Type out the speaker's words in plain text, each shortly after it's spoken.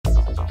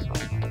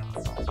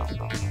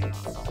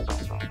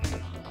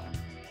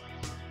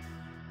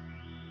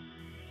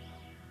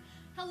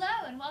Hello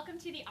and welcome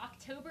to the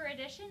October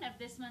edition of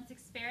this month's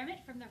experiment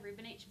from the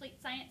Reuben H. Fleet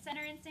Science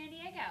Center in San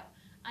Diego.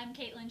 I'm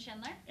Caitlin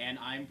Schindler. And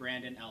I'm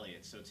Brandon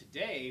Elliott. So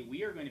today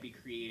we are going to be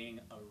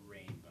creating a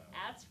rainbow.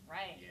 That's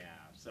right. Yeah,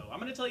 so I'm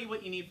going to tell you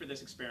what you need for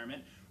this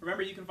experiment.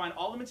 Remember, you can find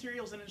all the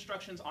materials and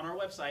instructions on our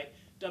website,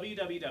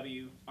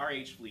 www.rhfleet.org.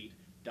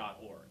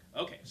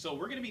 Okay, so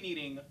we're going to be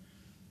needing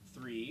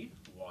 3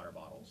 water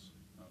bottles,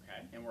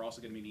 okay? And we're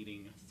also going to be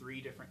needing 3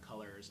 different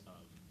colors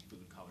of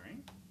food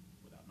coloring,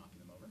 without knocking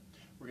them over.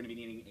 We're going to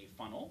be needing a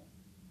funnel.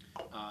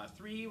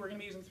 We're going to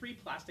be using 3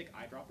 plastic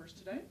eyedroppers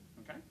today,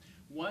 okay?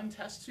 1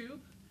 test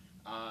tube,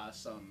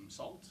 some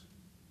salt,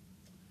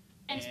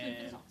 And a spoon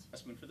for the salt. A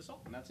spoon for the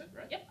salt, and that's it,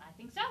 right? Yep, I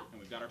think so.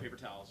 And we've got our paper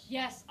towels.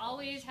 Yes,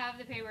 always have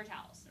the paper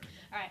towels. There we go.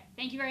 All right,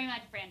 thank you very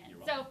much, Brandon. You're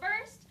So welcome.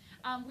 first,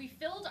 we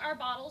filled our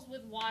bottles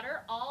with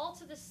water all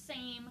to the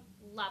same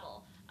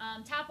level.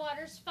 Tap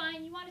water's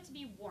fine. You want it to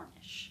be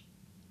warmish.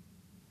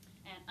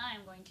 And I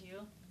am going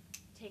to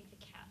take the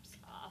caps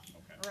off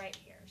right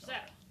here. So. Okay.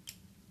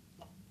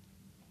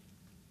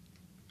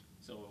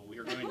 So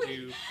we're going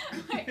to...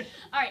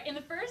 All right, in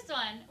the first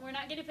one, we're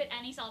not going to put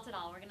any salt at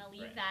all. We're going to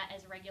leave Right. that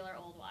as regular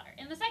old water.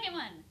 In the second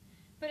one,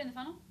 put it in the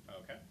funnel.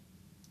 Okay,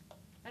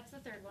 That's the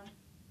third one.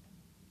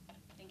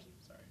 Thank you.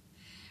 sorry.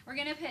 We're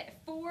going to put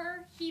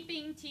 4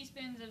 heaping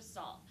teaspoons of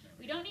salt.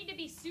 We don't need to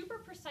be super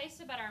precise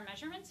about our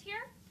measurements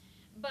here,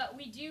 but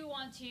we do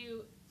want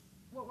to,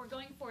 what we're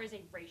going for is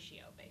a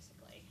ratio,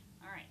 basically.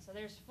 All right, so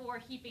there's 4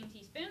 heaping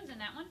teaspoons in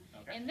that one.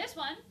 Okay. In this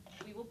one,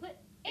 we will put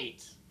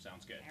 8.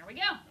 Sounds good. There we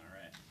go. All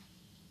right.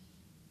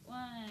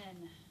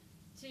 1,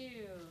 2,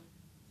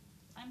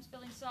 I'm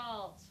spilling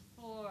salt,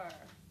 4,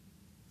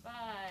 5,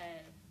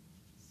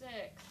 6,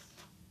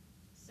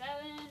 7,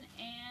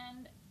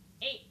 and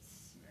 8.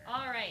 There.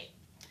 All right.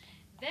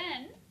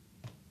 Then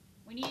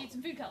we need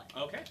some food coloring.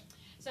 Okay.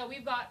 So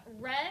we've got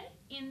red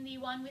in the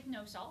one with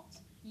no salt,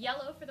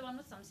 yellow for the one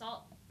with some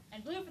salt,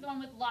 and blue for the one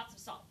with lots of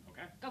salt.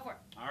 Okay. Go for it.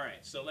 All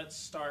right, so let's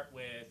start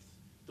with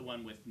the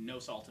one with no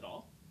salt at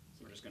all.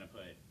 So we're just going to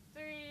put...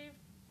 3,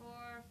 4,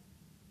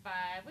 5.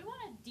 We want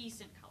a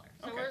decent color.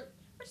 So Okay.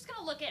 we're just going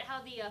to look at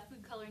how the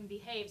food coloring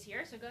behaves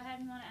here. So go ahead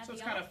and you want to add So the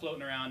it's yellow. kind of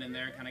floating around in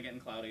there, kind of getting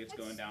cloudy. It's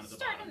going down to the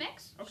Starting bottom. to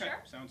mix. Okay,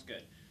 Sure. sounds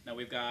good. Now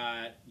we've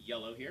got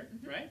yellow here,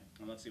 Mhm. right?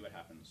 And let's see what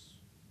happens.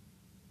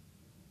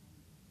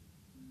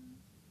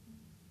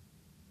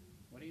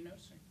 What are you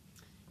noticing?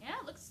 Yeah,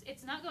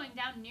 it's not going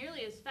down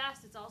nearly as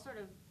fast. It's all sort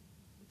of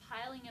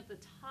piling at the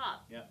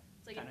top. Yep.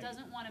 It's like Kinda- it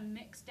doesn't want to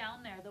mix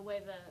down there the way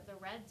the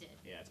red did.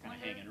 Yeah, it's kind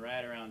of Wonder- hanging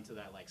right around to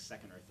that like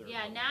second or third. Yeah,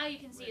 level now you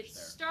can see ridge it's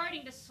there.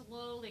 starting to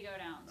slowly go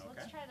down. So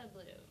let's Okay. try the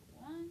blue.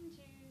 1,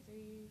 2,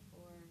 3,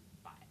 4,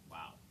 5.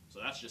 Wow. So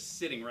that's just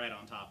sitting right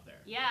on top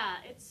there.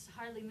 Yeah, it's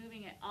hardly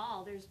moving at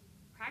all. There's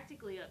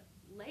practically a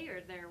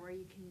layer there where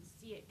you can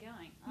see it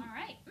going. All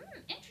right,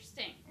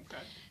 interesting.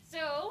 Okay.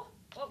 So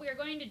what we are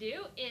going to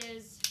do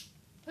is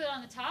put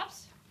on the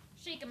tops,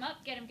 shake them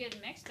up, get them good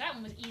and mixed. That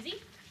one was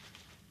easy.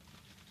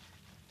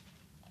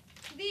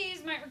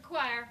 These might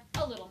require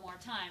a little more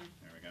time.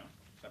 There we go.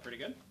 Is that pretty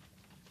good?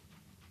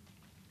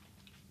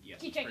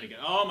 Yes, Keep it's pretty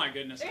checking. good. Oh my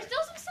goodness. There's sorry.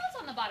 still some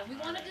salt on the bottom. We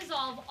want to Alright.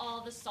 dissolve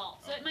all the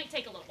salt, so it might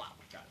take a little while.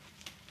 Got it.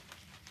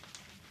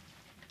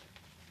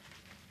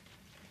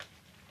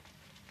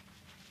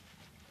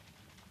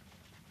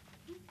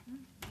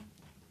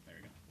 There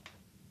we go.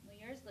 Well,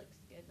 yours looks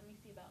good. Let me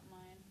see about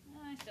mine.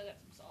 Oh, I still got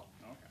some salt.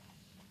 Okay.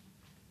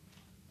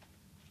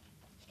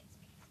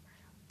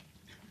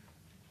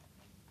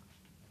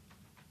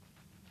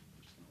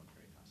 It's gonna look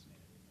very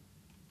fascinating.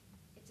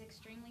 It's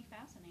extremely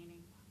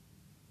fascinating.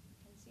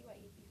 I can see why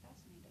you'd be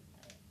fascinated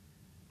by it.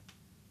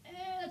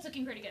 That's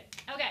looking pretty good.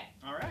 Okay,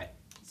 All right.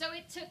 so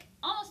it took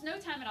almost no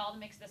time at all to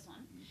mix this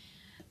one.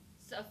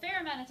 So a fair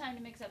amount of time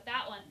to mix up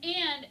that one,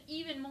 and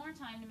even more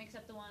time to mix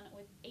up the one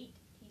with 8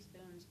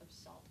 teaspoons of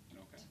salt in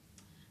it. Okay.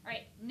 All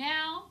right,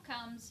 now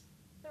comes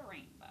the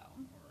rainbow.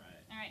 All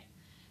right. All right,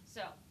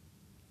 so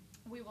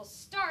we will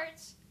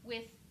start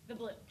with the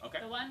blue, Okay.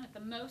 the one with the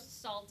most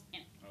salt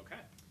in it. Okay.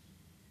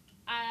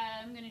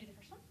 I'm going to do the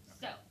first one. Okay.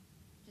 So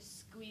just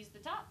squeeze the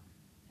top,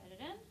 put it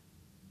in,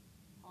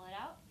 pull it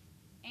out,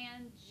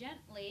 and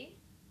gently.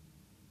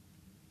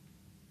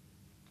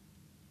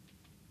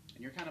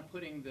 And you're kind of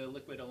putting the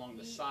liquid along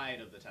the side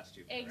of the test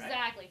tube, right?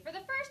 Exactly. For the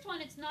first one,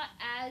 it's not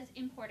as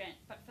important,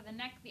 but for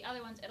the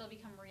other ones, it'll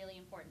become really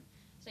important.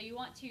 So you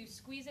want to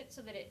squeeze it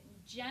so that it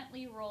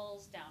gently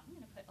rolls down. I'm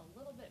going to put a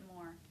little bit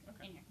more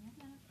Okay. in here.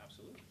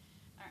 Absolutely.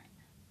 All right.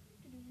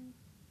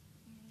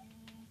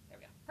 There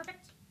we go.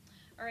 Perfect.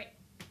 All right.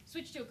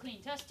 Switch to a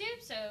clean test tube,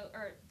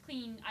 or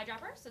clean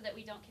eyedropper, so that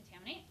we don't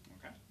contaminate.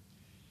 Okay.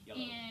 Yellow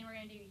And we're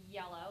going to do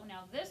yellow.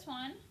 Now this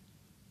one,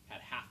 had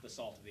half the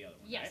salt of the other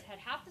one, yes, right? had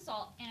half the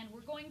salt, and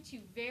we're going to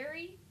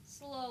very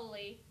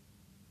slowly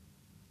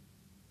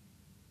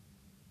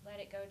let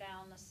it go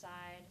down the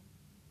side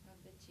of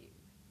the tube.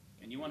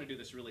 And you want to do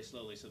this really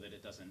slowly so that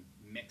it doesn't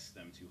mix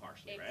them too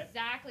harshly, right?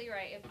 Exactly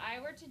right. If I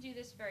were to do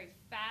this very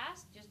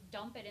fast, just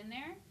dump it in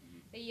there,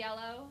 Mhm. the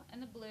yellow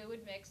and the blue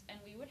would mix,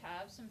 and we would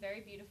have some very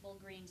beautiful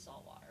green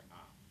salt water.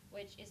 Ah.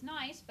 which is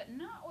nice, but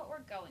not what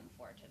we're going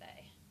for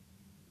today.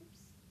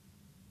 Oops.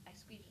 I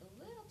squeezed a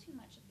little too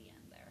much at the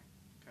end there.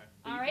 Okay.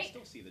 But All you right. can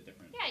still see the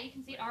different. Yeah, you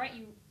can see it. All right,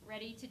 you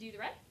ready to do the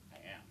red? I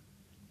am.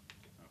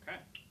 Okay.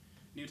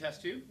 New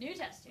test tube. New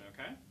test tube.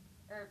 Okay.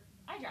 Or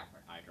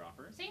eyedropper.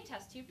 Eyedropper. Same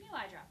test tube, new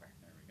eyedropper.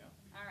 There we go.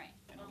 All right.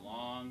 And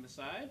along the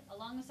side.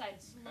 Along the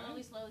side,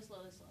 slowly, Okay. slowly,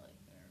 slowly, slowly.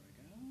 There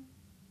we go.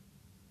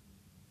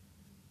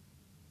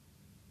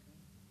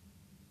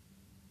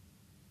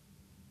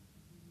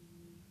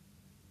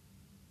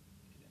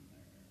 Get in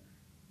there.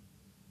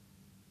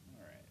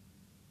 All right.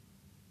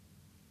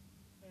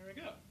 There we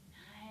go.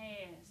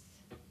 Nice.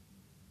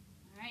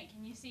 All right,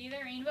 can you see the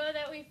rainbow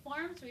that we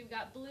formed? So we've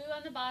got blue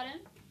on the bottom,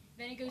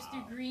 then it goes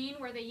Wow. through green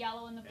where the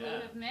yellow and the blue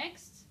Yeah. have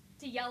mixed,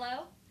 to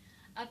yellow,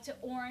 up to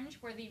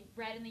orange where the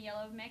red and the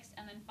yellow have mixed,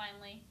 and then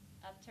finally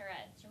up to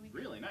red. So we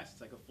Really nice.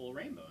 It's like a full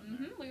rainbow in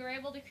there. we were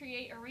able to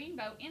create a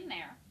rainbow in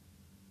there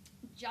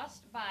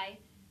just by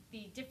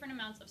the different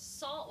amounts of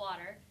salt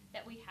water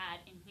that we had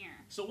in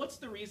here. So what's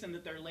the reason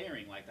that they're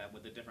layering like that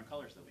with the different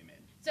colors that we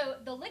made? So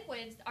the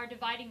liquids are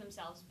dividing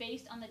themselves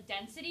based on the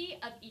density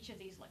of each of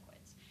these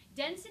liquids.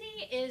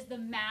 Density is the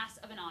mass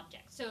of an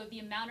object, so the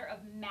amount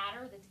of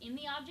matter that's in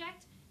the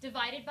object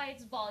divided by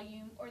its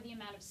volume or the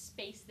amount of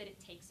space that it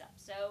takes up.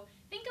 So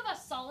think of a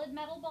solid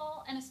metal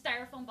ball and a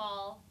styrofoam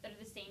ball that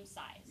are the same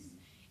size.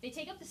 They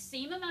take up the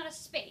same amount of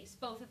space,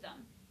 both of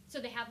them,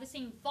 so they have the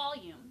same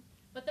volume,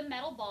 but the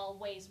metal ball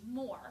weighs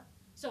more,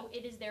 so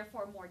it is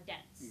therefore more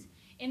dense.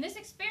 In this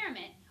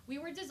experiment, we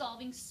were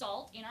dissolving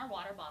salt in our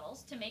water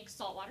bottles to make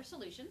saltwater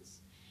solutions.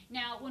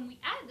 Now, when we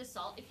added the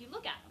salt, if you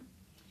look at them,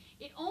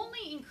 it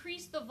only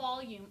increased the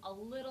volume a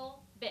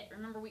little bit.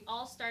 Remember, we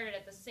all started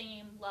at the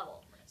same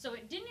level. So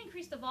it didn't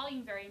increase the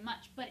volume very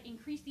much, but it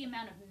increased the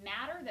amount of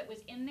matter that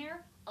was in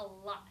there a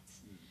lot.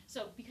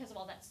 So because of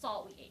all that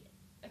salt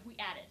we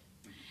added.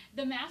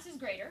 The mass is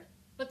greater,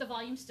 but the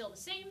volume's still the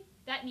same.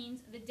 That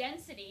means the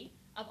density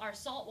of our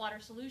saltwater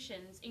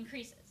solutions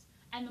increases.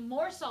 And the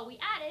more salt we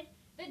added,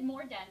 the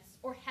more dense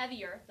or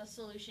heavier the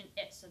solution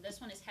is. So this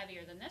one is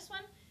heavier than this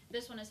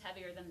one is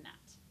heavier than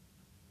that.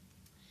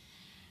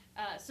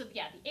 So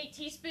yeah, the 8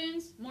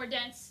 teaspoons, more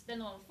dense than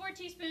the one with 4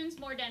 teaspoons,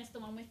 more dense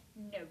than the one with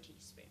no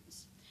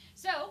teaspoons.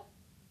 So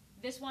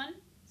this one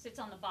sits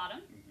on the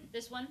bottom,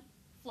 this one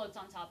floats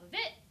on top of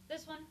it,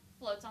 this one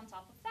floats on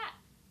top of that.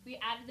 We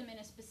added them in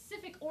a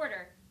specific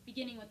order,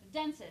 beginning with the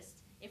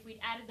densest. If we'd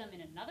added them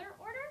in another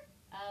order,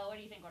 what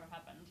do you think would have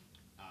happened?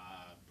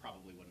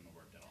 Probably wouldn't have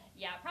worked at all.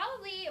 Yeah,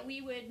 probably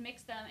we would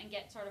mix them and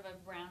get sort of a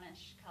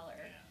brownish color.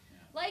 Yeah.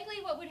 Likely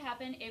what would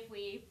happen if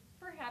we,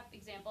 perhaps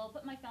example,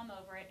 put my thumb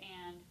over it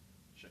and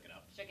Shook it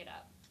up. shook it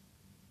up.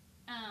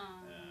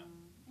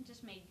 It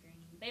just made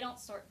green. They don't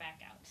sort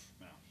back out.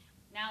 No.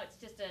 Now it's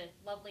just a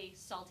lovely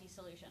salty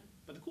solution.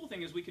 But the cool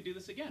thing is we could do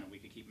this again. We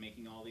could keep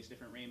making all these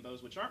different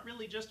rainbows, which aren't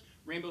really just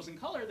rainbows in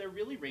color. They're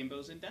really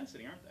rainbows in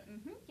density, aren't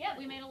they? Yeah,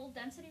 we made a little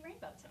density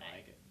rainbow today. I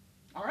like it.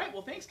 All right.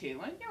 Well, thanks,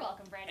 Caitlin. You're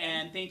welcome, Brandon.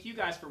 And thank you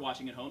guys for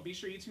watching at home. Be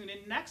sure you tune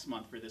in next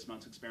month for this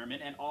month's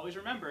experiment. And always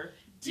remember,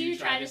 Do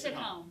try this at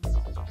home.